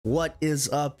What is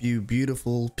up, you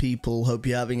beautiful people? Hope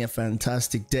you're having a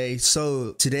fantastic day.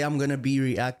 So today I'm gonna be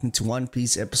reacting to One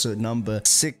Piece episode number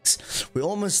 6. We're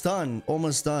almost done,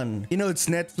 You know, it's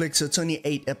Netflix, so it's only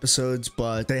 8 episodes,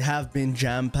 but they have been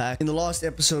jam-packed. In the last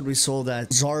episode we saw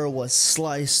that Zoro was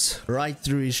sliced right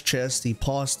through his chest. He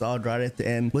passed out right at the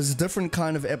end. It was a different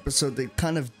kind of episode that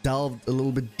kind of delved a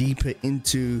little bit deeper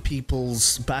into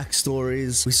people's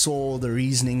backstories. We saw the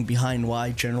reasoning behind why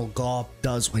General Garp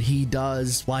does what he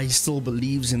does, why he still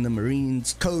believes in the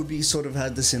Marines. Kobe sort of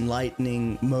had this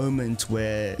enlightening moment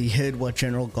where he heard what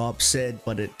General Garp said,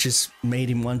 but it just made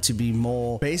him want to be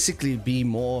more, basically be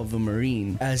more of a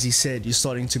Marine. As he said, you're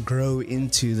starting to grow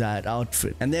into that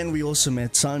outfit. And then we also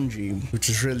met Sanji, which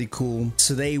is really cool.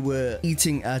 So they were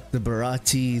eating at the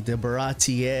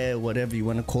baratier, whatever you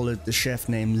want to call it, the chef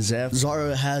named Zeph.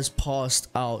 Zoro has passed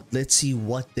out. Let's see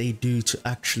what they do to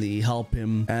actually help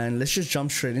him, and let's just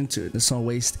jump straight into it. Let's not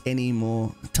waste any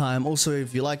more time. Also,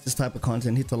 if you like this type of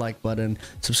content, hit the like button,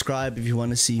 subscribe if you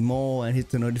want to see more, and hit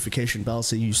the notification bell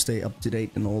so you stay up to date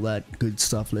and all that good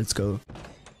stuff. Let's go.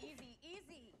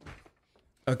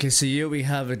 Okay, so here we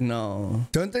have it now.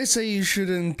 Don't they say you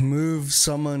shouldn't move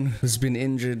someone who's been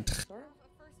injured?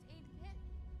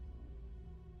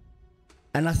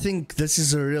 And I think this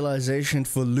is a realization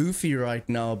for Luffy right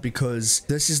now, because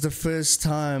this is the first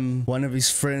time one of his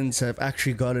friends have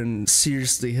actually gotten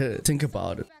seriously hurt. Think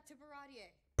about it.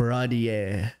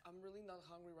 Baratier. I'm really not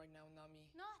hungry right now, Nami.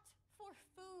 Not for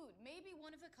food. Maybe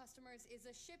one of the customers is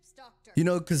a ship's doctor. You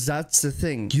know, because that's the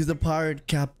thing. You're the pirate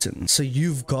captain, so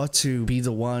you've got to be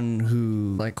the one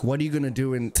who, like, what are you gonna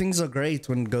do? And things are great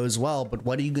when it goes well, but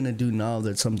what are you gonna do now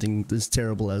that something this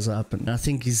terrible has happened? I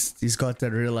think he's got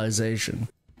that realization.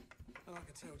 And I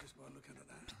can tell just by looking at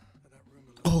that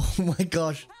room. Oh my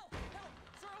gosh. Help!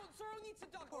 Zoro needs a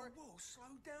doctor. Whoa, slow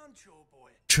down, Chore boy.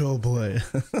 Chore boy.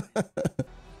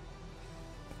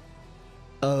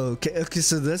 Okay,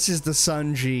 so this is the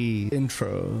Sanji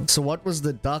intro. So what was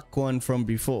the duck one from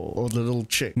before? Or the little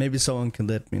chick? Maybe someone can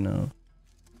let me know.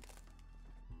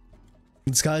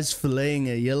 This guy's filleting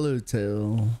a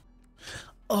yellowtail.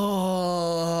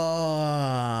 Oh!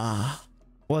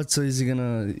 What, so is he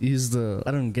gonna use the...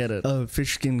 I don't get it. Oh,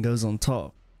 fish skin goes on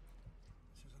top.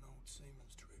 This is an old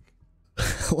seaman's trick.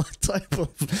 What type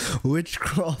of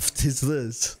witchcraft is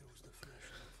this?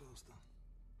 Kills the fish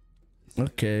faster.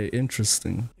 Okay,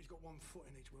 interesting. He's got one foot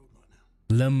in each world right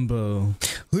now. Limbo.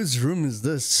 Whose room is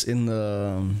this in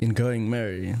Going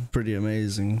Merry? Pretty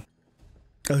amazing.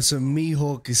 Oh, so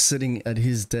Mihawk is sitting at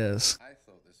his desk. I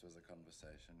thought this was a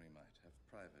conversation we might have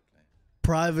privately.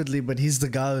 Privately, but he's the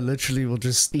guy who literally will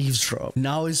just eavesdrop.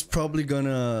 Now he's probably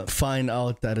gonna find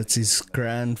out that it's his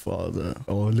grandfather,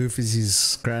 or Luffy's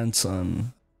his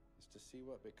grandson. Is to see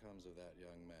what becomes of that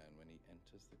young man when he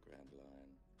enters the Grand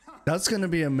Line. That's gonna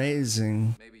be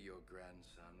amazing. Maybe your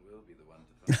grandson will be the one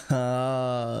to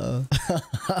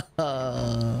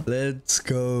find. Let's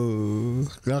go.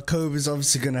 Jacob is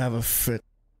obviously gonna have a fit.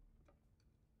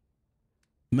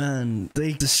 Man,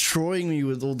 they destroying me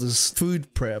with all this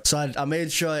food prep. So I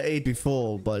made sure I ate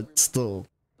before, but still.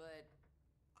 But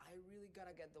I really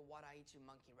gotta get the Waraichi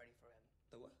monkey ready for him.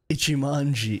 The what?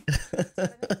 Ichimonji.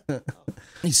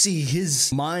 You see,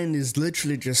 his mind is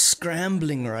literally just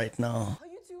scrambling right now. How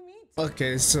you two meet?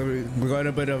 Okay, so we got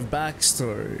a bit of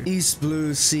backstory. East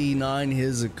Blue Sea 9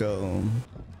 years ago.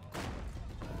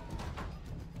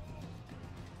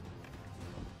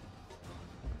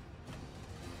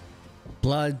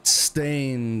 Blood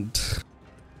stained.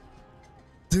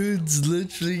 Dude's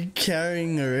literally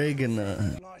carrying oregano.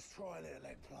 Nice try there,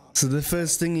 eggplant. So the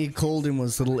first thing he called him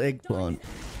was little eggplant.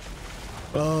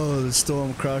 Oh, the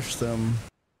storm crushed them.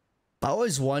 I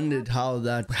always wondered how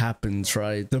that happens,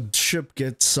 right? The ship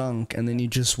gets sunk and then you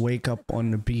just wake up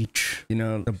on the beach. You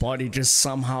know, the body just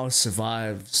somehow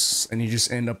survives and you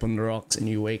just end up on the rocks and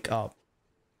you wake up.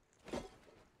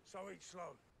 So eat slow.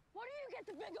 Why do you get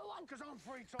the bigger one? Because I'm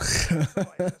free time.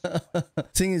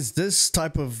 Thing is, this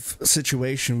type of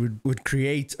situation would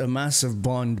create a massive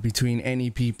bond between any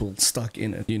people stuck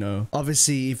in it, you know.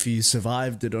 Obviously, if you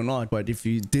survived it or not, but if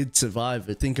you did survive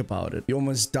it, think about it. You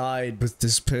almost died with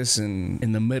this person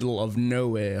in the middle of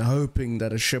nowhere, hoping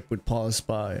that a ship would pass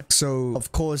by. So,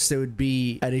 of course, they would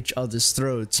be at each other's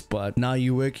throats, but now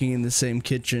you're working in the same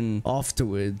kitchen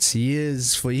afterwards.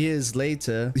 Years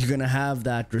later, you're gonna have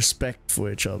that respect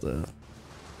for each other.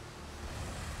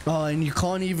 Oh, and you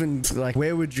can't even, like,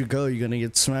 where would you go? You're gonna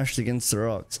get smashed against the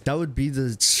rocks. That would be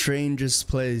the strangest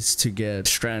place to get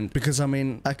stranded. Because, I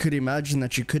mean, I could imagine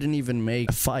that you couldn't even make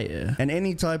a fire. And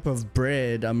any type of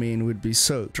bread, I mean, would be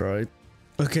soaked, right?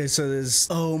 Okay, so there's,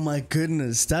 oh my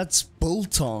goodness, that's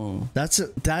biltong.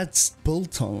 That's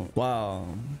biltong. Wow.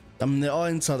 I mean, they are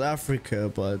in South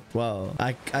Africa, but wow,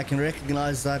 I can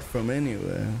recognize that from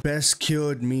anywhere. Best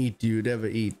cured meat you'd ever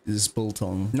eat is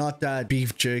biltong, not that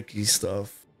beef jerky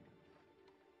stuff.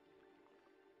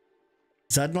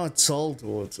 Is that not salt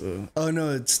water? Oh no,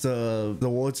 it's the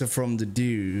water from the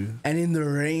dew. And in the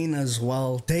rain as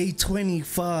well. Day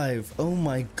 25. Oh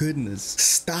my goodness.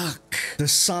 Stuck. The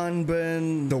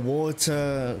sunburn, the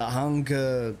water, the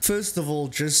hunger. First of all,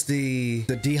 just the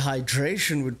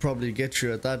dehydration would probably get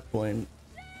you at that point.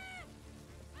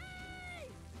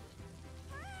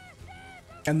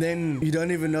 And then you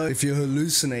don't even know if you're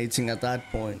hallucinating at that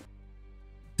point.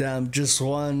 Damn, just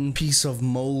one piece of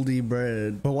moldy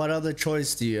bread. But what other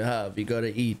choice do you have? You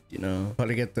gotta eat, you know?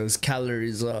 Gotta get those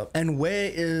calories up. And where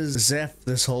is Zeph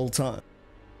this whole time?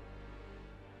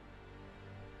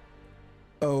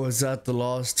 Oh, is that the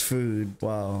last food?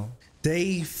 Wow.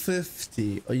 Day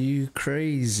 50. Are you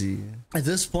crazy? At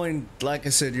this point, like I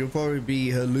said, you'll probably be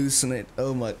hallucinate.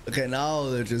 Oh my. Okay, now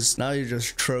you're just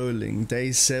trolling.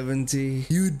 Day 70.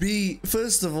 You'd be,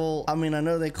 first of all, I mean, I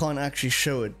know they can't actually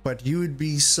show it, but you would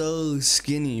be so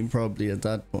skinny probably at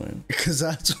that point. Because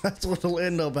that's what'll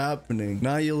end up happening.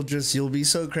 Now you'll be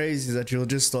so crazy that you'll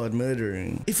just start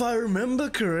murdering. If I remember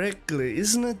correctly,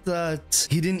 isn't it that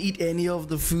he didn't eat any of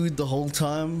the food the whole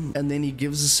time? And then he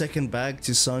gives a second bag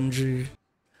to Sanji?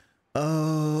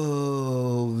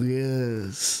 Oh,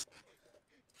 yes.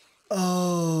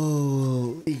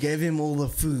 Oh, he gave him all the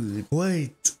food.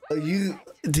 Wait,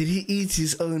 did he eat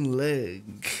his own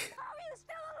leg?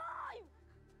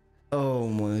 Oh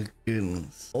my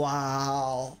goodness.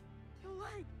 Wow.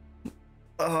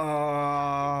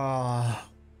 Ah.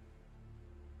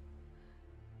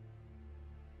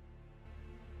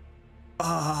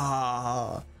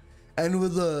 Ah. And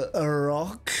with a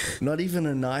rock, not even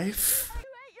a knife.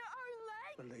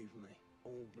 Believe me,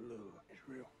 all blue is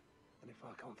real. And if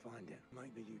I can't find it,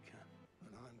 maybe you can.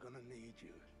 And I'm gonna need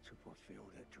you to fulfill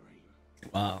that dream.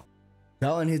 Wow.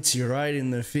 That one hits you right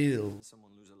in the field. Someone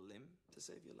lose a limb to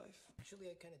save your life? Actually,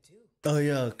 I kind of do. Oh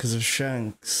yeah, because of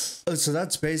Shanks. Oh, so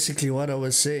that's basically what I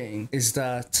was saying, is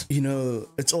that, you know,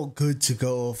 it's all good to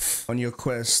go off on your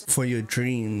quest for your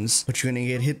dreams, but you're gonna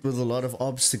get hit with a lot of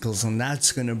obstacles, and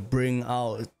that's gonna bring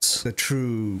out the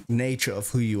true nature of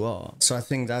who you are. So I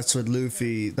think that's what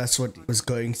was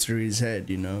going through his head,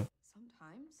 you know?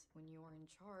 Sometimes, when you are in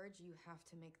charge, you have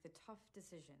to make the tough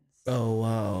decisions. Oh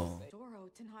wow.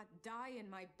 Doro to not die in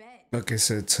my bed. Okay,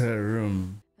 so it's her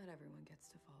room. Not everyone gets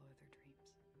to follow their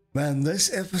dreams. Man, this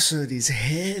episode is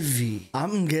heavy.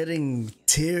 I'm getting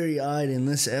teary-eyed in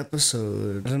this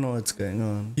episode. I don't know what's going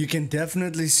on. You can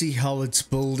definitely see how it's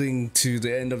building to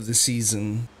the end of the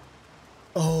season.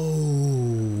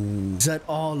 Oh, is that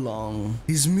Arlong?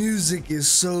 His music is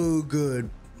so good.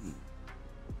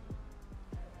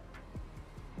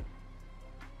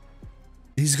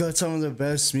 He's got some of the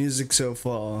best music so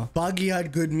far. Buggy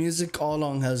had good music.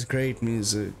 Arlong has great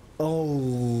music.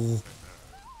 Oh.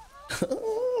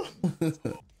 Let's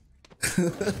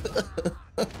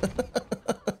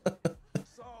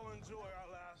all enjoy our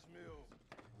last meal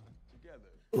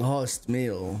together. Last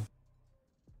meal.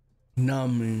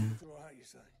 Nami. How you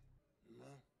say? No,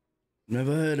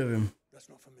 Never heard of him. that's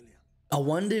not familiar. I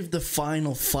wonder if the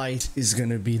final fight is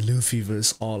gonna be Luffy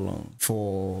vs Arlong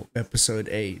for episode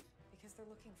 8. Because they're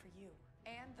looking for you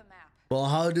and the map. Well,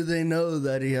 how do they know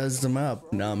that he has the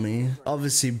map, Nami?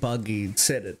 Obviously Buggy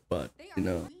said it, but, you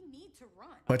know. We need to run.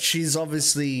 But she's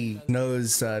obviously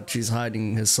knows that she's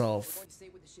hiding herself. Going to stay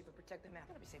with the ship and protect the map.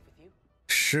 I'll be safe with you.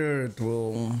 Sure it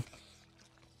will.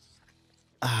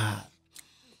 Ah.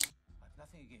 I've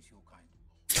nothing against your kind.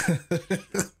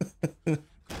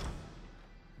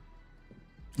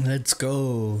 Let's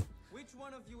go. Which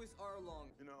one of you is Arlong?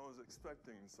 You know, I was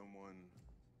expecting someone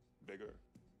bigger.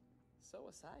 So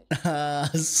was I.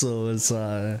 So is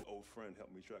I. Old friend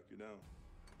helped me track you down.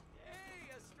 Hey,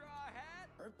 a straw hat!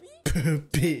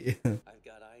 P. I've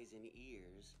got eyes and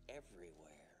ears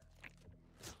everywhere.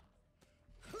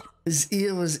 His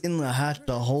ear was in the hat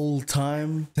the whole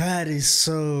time. That is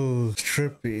so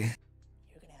trippy. You're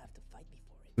gonna have to fight me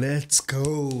for it. Let's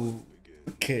go.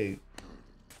 Okay.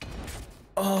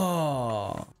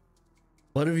 Oh.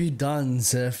 What have you done,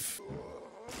 Zeph?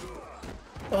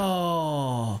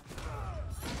 Oh.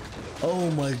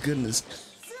 Oh my goodness.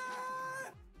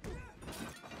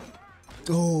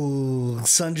 Oh,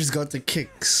 Sanji's got the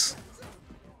kicks.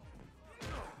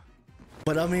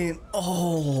 But I mean,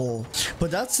 oh, but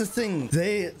that's the thing.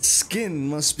 Their skin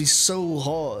must be so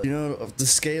hard, you know, of the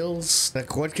scales.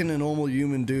 Like, what can a normal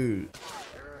human do?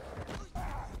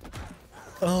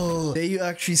 Oh, there you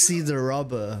actually see the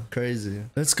rubber. Crazy.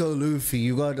 Let's go, Luffy.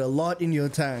 You got a lot in your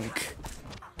tank.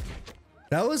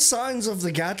 That was signs of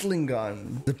the Gatling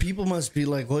gun. The people must be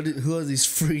like, who are these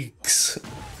freaks?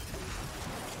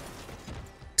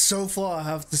 So far, I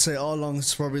have to say,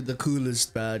 Arlong's probably the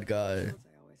coolest bad guy. I always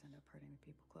end up hurting the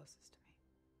people closest to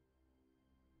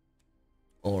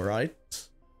me. Alright.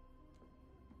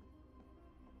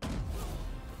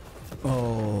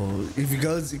 Oh, if he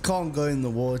can't go in the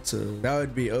water. That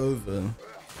would be over.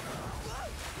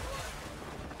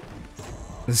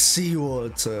 The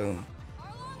seawater.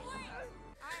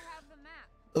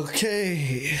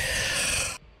 Okay.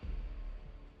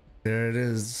 There it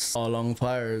is. Arlong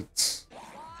Pirates.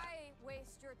 Why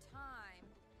waste your time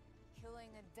killing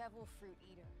a devil fruit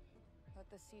eater?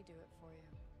 Let the sea do it for you.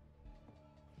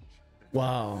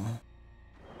 Wow.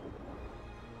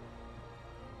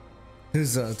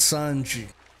 Who's that? Sanji.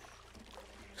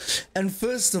 And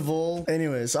first of all,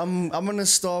 anyways, I'm gonna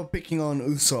start picking on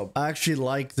Usopp. I actually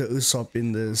like the Usopp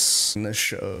in this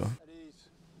show.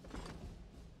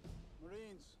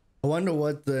 I wonder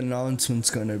what the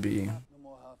announcement's gonna be.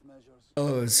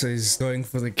 Oh, so he's going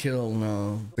for the kill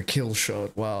now. The kill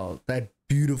shot. Wow, that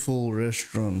beautiful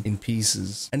restaurant in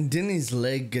pieces. And didn't his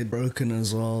leg get broken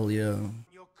as well? Yeah.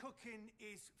 Your cooking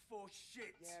is for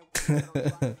shit. You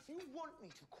want me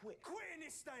to quit? Quitting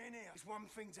is staying here. It's one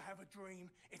thing to have a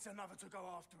dream, it's another to go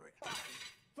after it.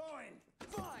 Fine.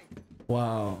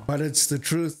 Wow. But it's the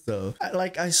truth though.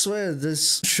 I swear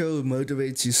this show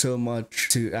motivates you so much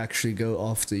to actually go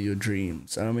after your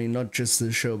dreams. And I mean, not just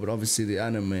the show, but obviously the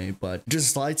anime, but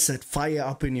just lights that fire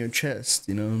up in your chest,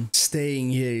 you know? Staying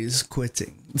here is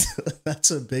quitting.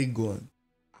 That's a big one.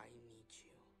 I need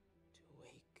you to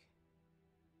wake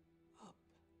up.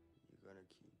 You're gonna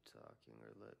keep talking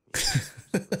or let me...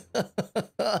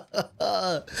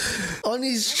 On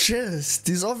his chest.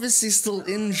 He's obviously still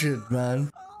injured,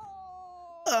 man.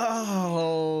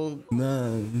 Oh,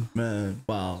 man.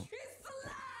 Wow.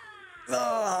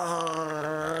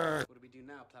 What do we do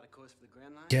now? Plot a course for the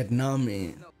Grand Line? Get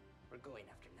Nami. We're going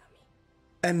after Nami.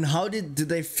 And how did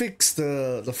they fix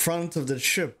the front of the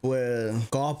ship where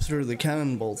Garp threw the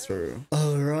cannonball through?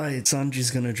 Oh right,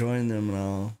 Sanji's gonna join them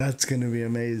now. That's gonna be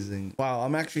amazing. Wow,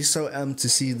 I'm actually so amped to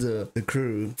see the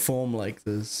crew form like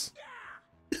this.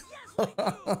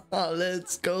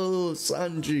 Let's go,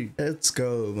 Sanji. Let's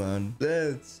go, man.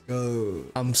 Let's go.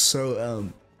 I'm so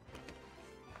amped.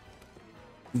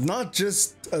 Not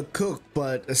just a cook,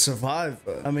 but a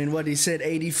survivor. I mean, what he said,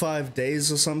 85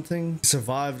 days or something?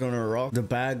 Survived on a rock, the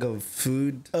bag of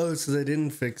food. Oh, so they didn't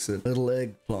fix it. Little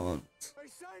eggplant. Hey,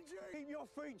 Sanji, keep your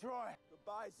feet dry.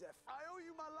 Goodbye, Zeph. I owe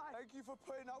you my life. Thank you for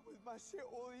putting up with my shit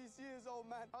all these years, old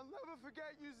man. I'll never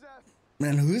forget you, Zeph.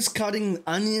 Man, who's cutting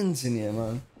onions in here,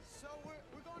 man? So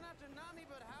we're going after Nami,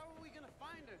 but how are we gonna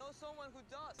find her? Know someone who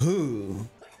does. Who?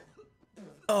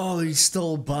 Oh, he's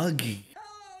still buggy.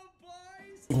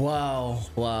 Wow.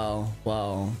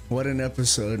 What an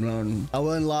episode, man. I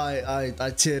won't lie,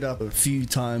 I teared up a few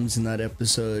times in that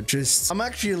episode. I'm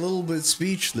actually a little bit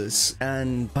speechless,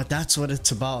 but that's what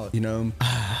it's about, you know?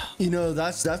 You know,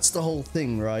 that's the whole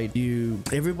thing, right?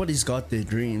 Everybody's got their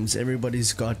dreams,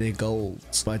 everybody's got their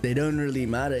goals, but they don't really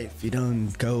matter if you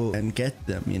don't go and get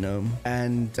them, you know?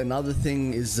 And another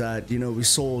thing is that, you know, we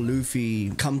saw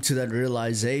Luffy come to that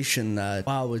realization that,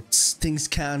 wow, things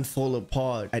can fall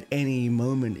apart at any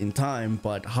moment in time,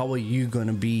 but how are you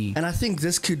gonna be? And I think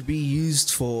this could be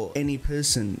used for any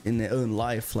person in their own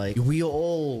life. Like, we are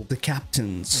all the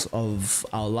captains of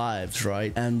our lives,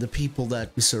 right? And the people that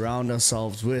we surround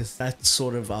ourselves with, that's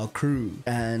sort of our crew.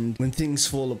 And when things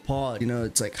fall apart, you know,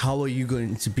 it's like, how are you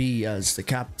going to be as the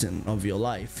captain of your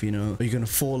life? You know, are you gonna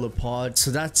fall apart?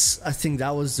 So I think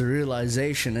that was the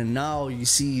realization. And now you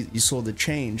saw the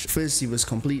change. First he was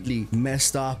completely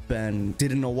messed up and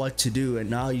didn't know what to do, and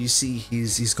now you see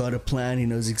he's got a plan, he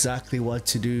knows exactly what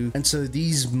to do. And so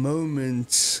these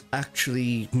moments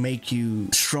actually make you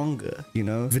stronger, you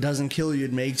know? If it doesn't kill you,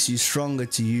 it makes you stronger,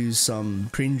 to use some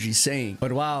cringy saying.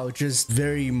 But wow, just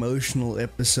very emotional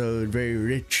episode, very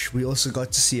rich. We also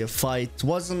got to see a fight.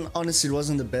 Honestly, it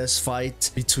wasn't the best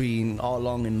fight between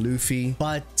Arlong and Luffy,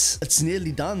 but it's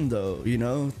nearly done though, you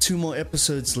know? 2 more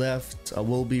episodes left. I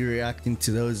will be reacting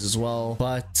to those as well,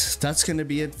 but that's gonna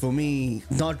be it for me.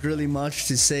 Not really much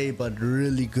to say, but really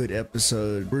really good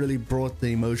episode, really brought the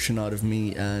emotion out of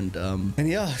me. And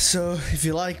yeah, so if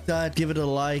you like that, give it a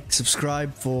like,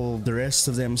 subscribe for the rest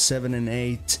of them, 7 and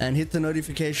 8, and hit the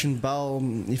notification bell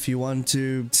if you want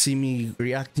to see me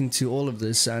reacting to all of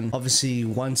this. And obviously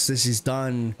once this is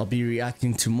done, I'll be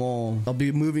reacting to more. I'll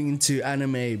be moving into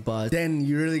anime, but then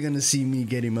you're really gonna see me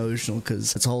get emotional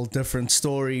because it's a whole different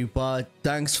story. But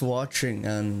thanks for watching,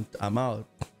 and I'm out.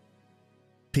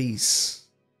 Peace.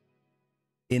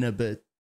 In a bit.